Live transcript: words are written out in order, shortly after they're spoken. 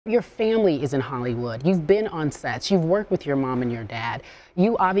Your family is in Hollywood. You've been on sets. You've worked with your mom and your dad.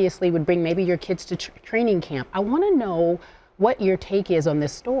 You obviously would bring maybe your kids to training camp. I want to know what your take is on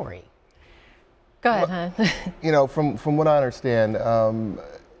this story. Go ahead, huh? You know, from what I understand,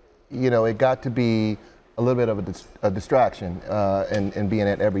 you know, it got to be a little bit of a distraction and being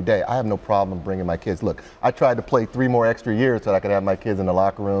it every day. I have no problem bringing my kids. Look, I tried to play 3 more extra years so that I could have my kids in the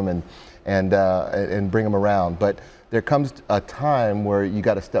locker room and bring them around. But there comes a time where you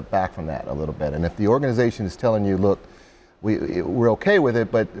got to step back from that a little bit. And if the organization is telling you, look, we're okay with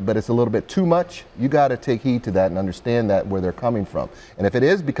it, but it's a little bit too much, you got to take heed to that and understand that where they're coming from. And if it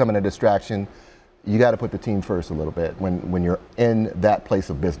is becoming a distraction, you got to put the team first a little bit when you're in that place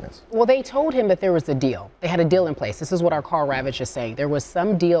of business. Well, they told him that there was a deal. They had a deal in place. This is what our Carl Ravitch is saying. There was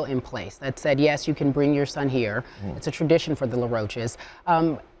some deal in place that said, yes, you can bring your son here. It's a tradition for the LaRoches.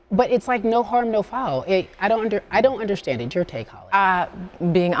 But it's like no harm, no foul. I don't understand it. Your take, Holly?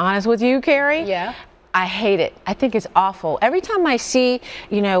 Being honest with you, Carrie? Yeah. I hate it. I think it's awful. Every time I see,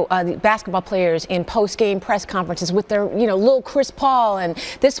 you know, the basketball players in post-game press conferences with their, you know, little Chris Paul and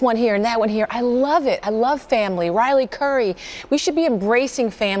this one here and that one here, I love it. I love family. Riley Curry. We should be embracing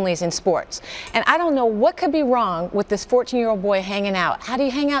families in sports. And I don't know what could be wrong with this 14-year-old boy hanging out. How do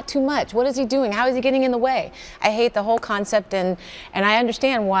you hang out too much? What is he doing? How is he getting in the way? I hate the whole concept, and I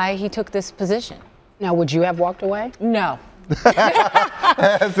understand why he took this position. Now, would you have walked away? No.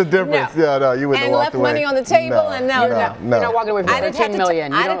 That's the difference. No. Yeah, no, you wouldn't have walked away. And left money on the table, and no. You're not walking away from $13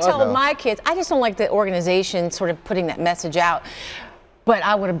 million. I'd have told my kids. I just don't like the organization sort of putting that message out. But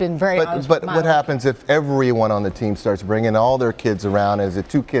I would have been very honest. But what happens if everyone on the team starts bringing all their kids around? Is it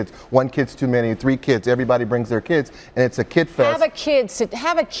 2 kids, 1 kid's too many, 3 kids? Everybody brings their kids, and it's a kid fest.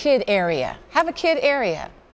 Have a kid area. Have a kid area.